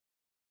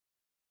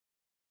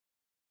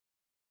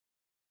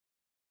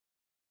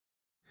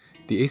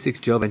The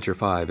Asics Gel Venture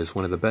 5 is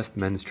one of the best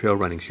men's trail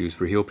running shoes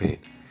for heel pain.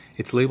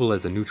 It's labeled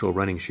as a neutral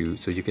running shoe,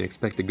 so you can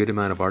expect a good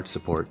amount of arch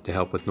support to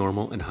help with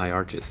normal and high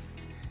arches.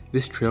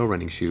 This trail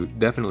running shoe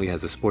definitely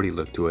has a sporty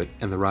look to it,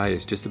 and the ride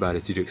is just about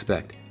as you'd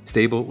expect,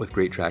 stable with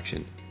great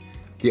traction.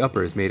 The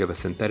upper is made of a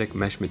synthetic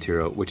mesh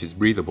material which is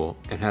breathable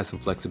and has some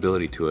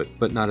flexibility to it,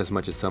 but not as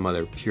much as some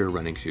other pure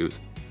running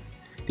shoes.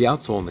 The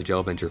outsole in the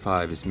Gel Venture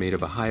 5 is made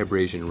of a high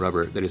abrasion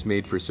rubber that is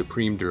made for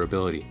supreme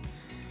durability.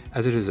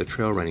 As it is a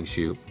trail running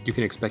shoe, you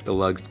can expect the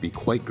lugs to be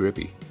quite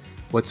grippy.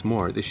 What's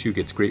more, this shoe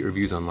gets great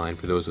reviews online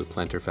for those with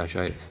plantar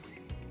fasciitis.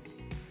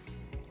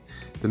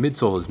 The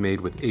midsole is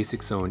made with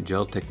Asics own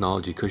gel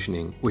technology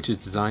cushioning, which is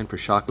designed for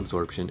shock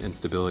absorption and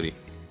stability.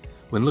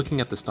 When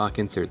looking at the stock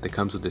insert that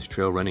comes with this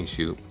trail running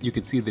shoe, you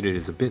can see that it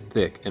is a bit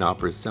thick and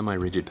offers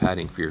semi-rigid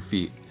padding for your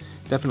feet.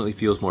 Definitely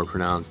feels more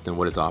pronounced than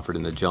what is offered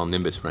in the Gel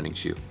Nimbus running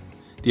shoe.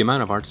 The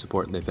amount of arch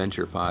support in the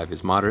Venture 5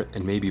 is moderate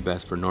and may be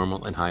best for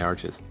normal and high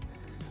arches.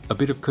 A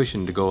bit of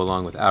cushion to go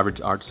along with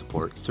average arch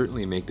support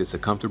certainly make this a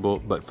comfortable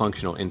but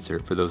functional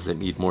insert for those that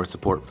need more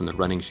support from the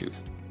running shoes.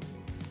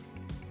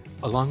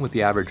 Along with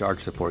the average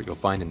arch support you'll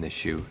find in this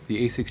shoe,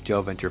 the Asics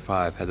Gel Venture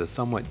 5 has a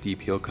somewhat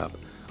deep heel cup.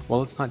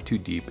 While it's not too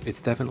deep, it's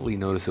definitely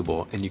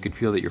noticeable and you can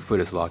feel that your foot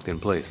is locked in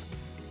place.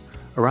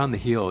 Around the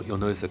heel, you'll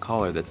notice a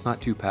collar that's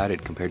not too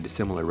padded compared to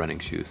similar running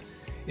shoes.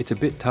 It's a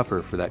bit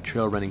tougher for that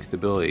trail running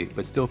stability,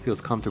 but still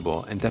feels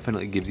comfortable and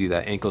definitely gives you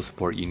that ankle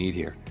support you need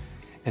here.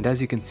 And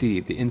as you can see,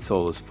 the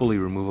insole is fully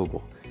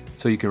removable,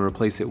 so you can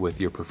replace it with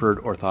your preferred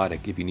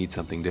orthotic if you need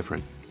something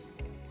different.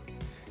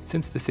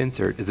 Since this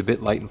insert is a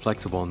bit light and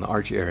flexible in the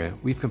arch area,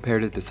 we've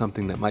compared it to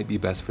something that might be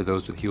best for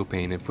those with heel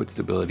pain and foot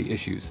stability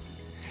issues.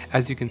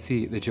 As you can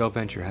see, the Gel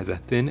Venture has a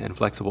thin and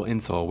flexible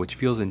insole which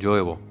feels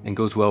enjoyable and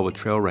goes well with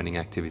trail running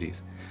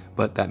activities,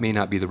 but that may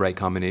not be the right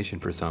combination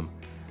for some.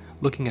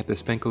 Looking at the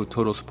Spenco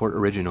Total Sport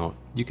Original,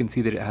 you can see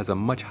that it has a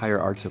much higher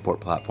arch support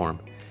platform.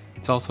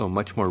 It's also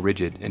much more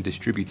rigid and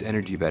distributes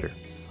energy better.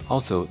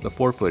 Also, the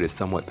forefoot is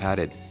somewhat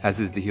padded, as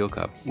is the heel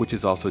cup, which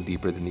is also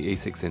deeper than the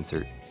Asics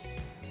insert.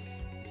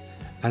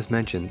 As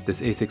mentioned,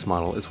 this Asics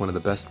model is one of the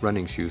best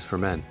running shoes for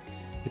men.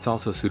 It's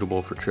also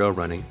suitable for trail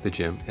running, the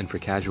gym, and for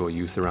casual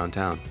use around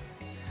town.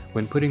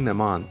 When putting them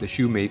on, the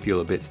shoe may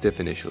feel a bit stiff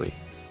initially,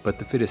 but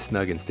the fit is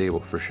snug and stable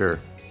for sure.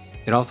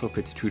 It also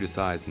fits true to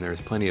size and there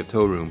is plenty of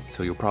toe room,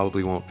 so you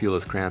probably won't feel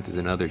as cramped as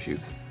in other shoes.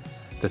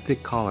 The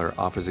thick collar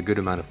offers a good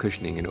amount of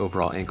cushioning and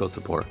overall ankle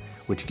support,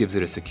 which gives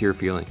it a secure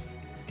feeling.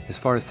 As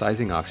far as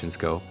sizing options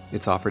go,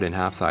 it's offered in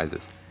half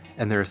sizes,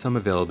 and there are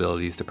some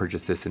availabilities to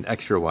purchase this in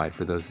extra wide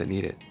for those that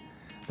need it.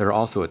 There are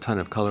also a ton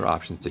of color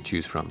options to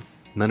choose from,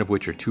 none of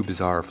which are too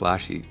bizarre or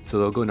flashy, so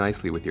they'll go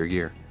nicely with your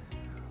gear.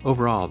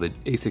 Overall, the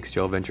Asics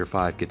Gel Venture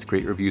 5 gets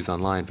great reviews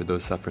online for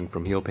those suffering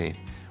from heel pain,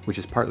 which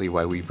is partly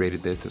why we've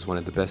rated this as one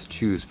of the best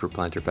shoes for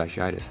plantar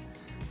fasciitis.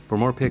 For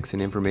more pics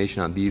and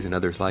information on these and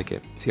others like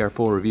it, see our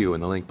full review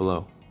in the link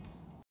below.